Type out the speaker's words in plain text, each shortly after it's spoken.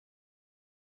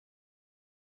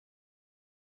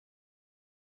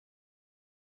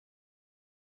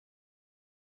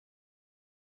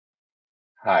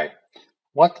Hi.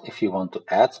 What if you want to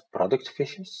add product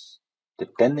fishes?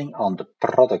 Depending on the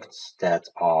products that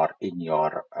are in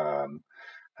your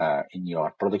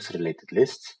products related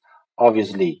list.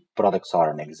 Obviously, products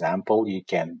are an example. You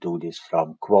can do this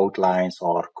from quote lines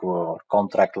or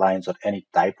contract lines or any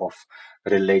type of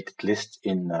related list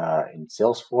in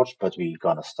Salesforce. But we're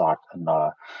gonna start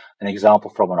an example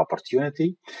from an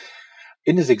opportunity.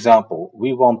 In this example,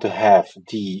 we want to have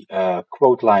the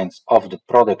quote lines of the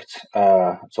product,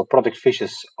 so product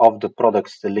fishes of the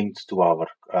products linked to our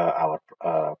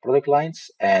product lines.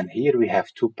 And here we have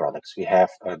two products. We have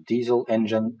a diesel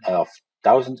engine of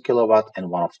 1000 kilowatt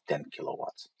and one of 10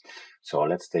 kilowatts. So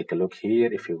let's take a look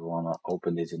here if you want to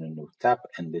open this in a new tab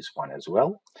and this one as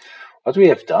well. What we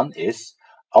have done is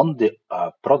on the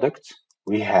product,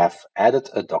 we have added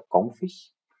a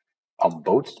DocConfig on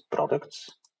both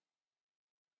products.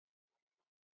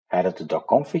 Added the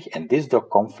DocConfig, and this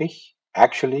DocConfig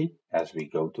actually, as we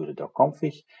go to the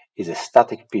DocConfig, is a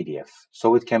static PDF.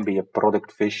 So it can be a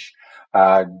product fish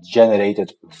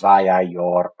generated via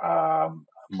your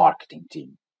marketing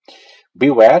team.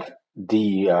 Beware,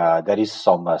 there is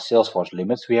some Salesforce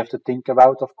limits we have to think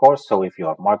about, of course. So if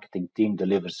your marketing team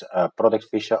delivers a product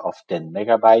fisher of 10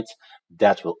 megabytes,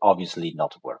 that will obviously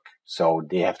not work. So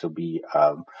they have to be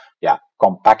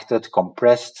compacted,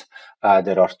 compressed.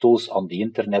 There are tools on the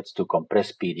internet to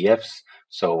compress PDFs,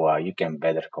 so you can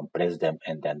better compress them,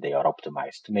 and then they are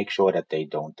optimized to make sure that they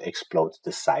don't explode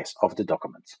the size of the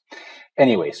document.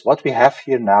 Anyways, what we have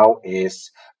here now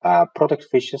is product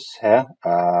fishes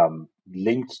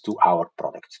linked to our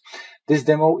product. This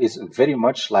demo is very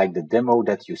much like the demo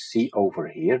that you see over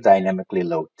here, dynamically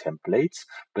load templates,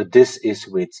 but this is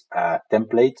with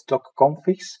template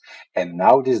DocConfigs, and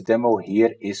now this demo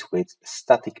here is with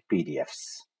static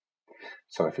PDFs.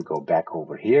 So if you go back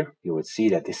over here, you would see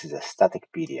that this is a static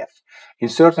PDF. In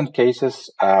certain cases,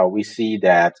 we see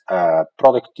that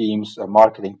product teams,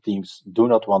 marketing teams do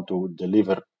not want to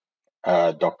deliver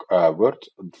Word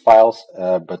files,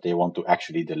 but they want to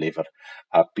actually deliver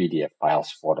PDF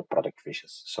files for the product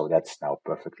fishes. So that's now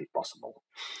perfectly possible.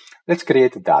 Let's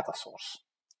create a data source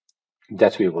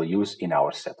that we will use in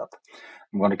our setup.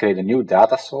 I'm going to create a new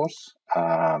data source,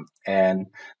 and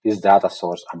this data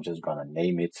source, I'm just going to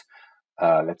name it,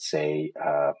 let's say,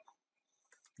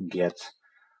 get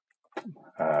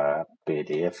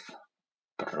PDF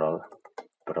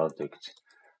product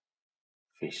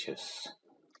fishes.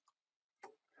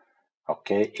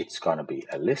 Okay, it's going to be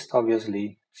a list,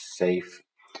 obviously. Save.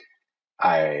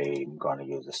 I'm going to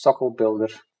use the SOCL builder.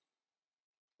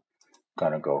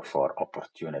 Going to go for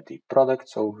opportunity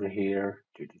products over here.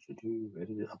 Where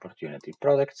is the opportunity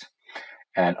product?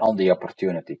 And on the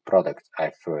opportunity product,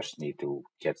 I first need to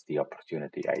get the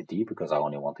opportunity ID because I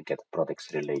only want to get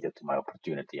products related to my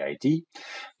opportunity ID.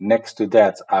 Next to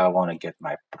that, I want to get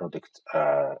my product.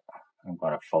 I'm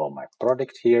going to follow my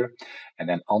product here. And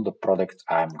then on the product,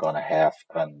 I'm going to have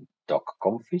a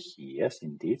DocConfig. Yes,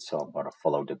 indeed. So I'm going to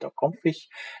follow the DocConfig.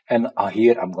 And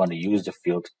here I'm going to use the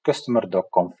field customer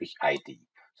DocConfig ID.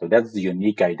 So that's the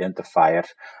unique identifier.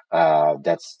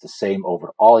 That's the same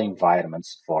over all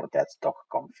environments for that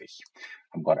DocConfig.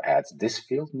 I'm going to add this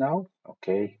field now.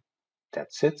 Okay,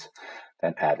 that's it.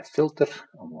 Then add a filter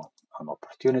on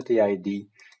opportunity ID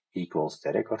equals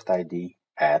the record ID,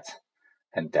 add,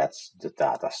 and that's the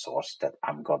data source that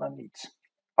I'm going to need.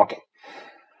 Okay.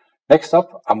 Next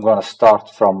up, I'm going to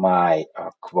start from my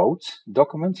quote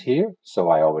document here. So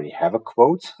I already have a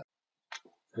quote.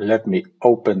 Let me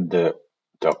open the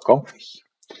DocConfig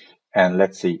and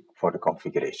let's see for the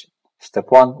configuration. Step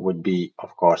one would be,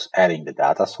 of course, adding the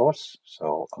data source.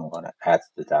 So I'm going to add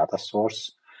the data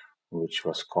source, which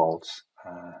was called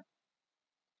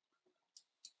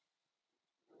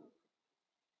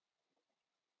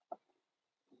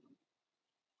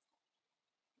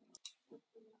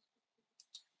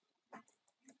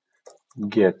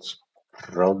get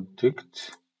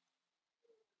product,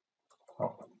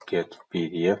 get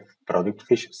PDF product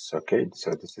fishes. Okay,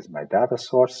 so this is my data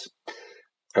source.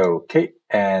 Okay,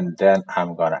 and then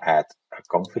I'm gonna add a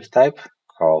config type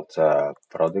called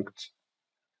product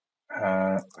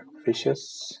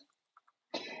fishes.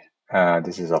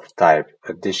 This is of type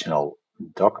additional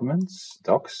documents,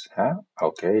 docs.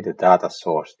 Okay, the data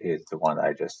source is the one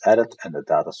I just added, and the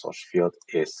data source field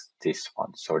is this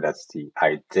one. So that's the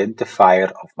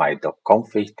identifier of my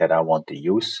DocConfig that I want to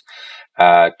use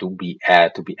to be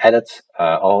added.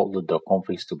 All the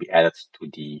DocConfigs to be added to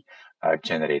the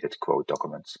generated quote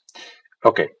documents.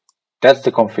 Okay, that's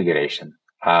the configuration.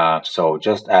 So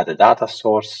just add a data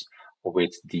source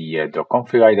with the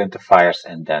DocConfig identifiers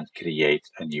and then create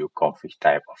a new config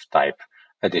type of type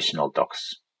additional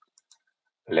docs.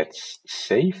 Let's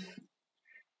save,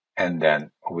 and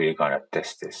then we're gonna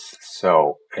test this.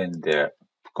 So in the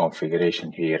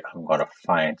configuration here, I'm gonna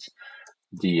find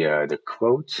the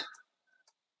quote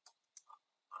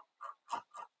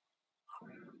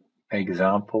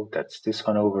example. That's this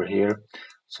one over here.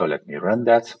 So let me run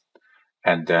that.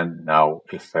 And then now,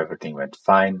 if everything went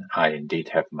fine, I indeed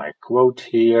have my quote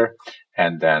here.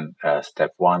 And then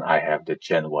step 1, I have the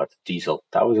Genwatt diesel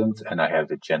 1000 and I have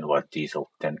the Genwatt diesel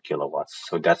 10 kilowatts.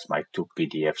 So that's my two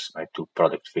PDFs, my two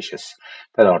product fishes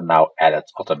that are now added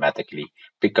automatically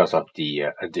because of the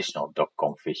additional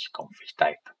DocConfig config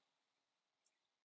type.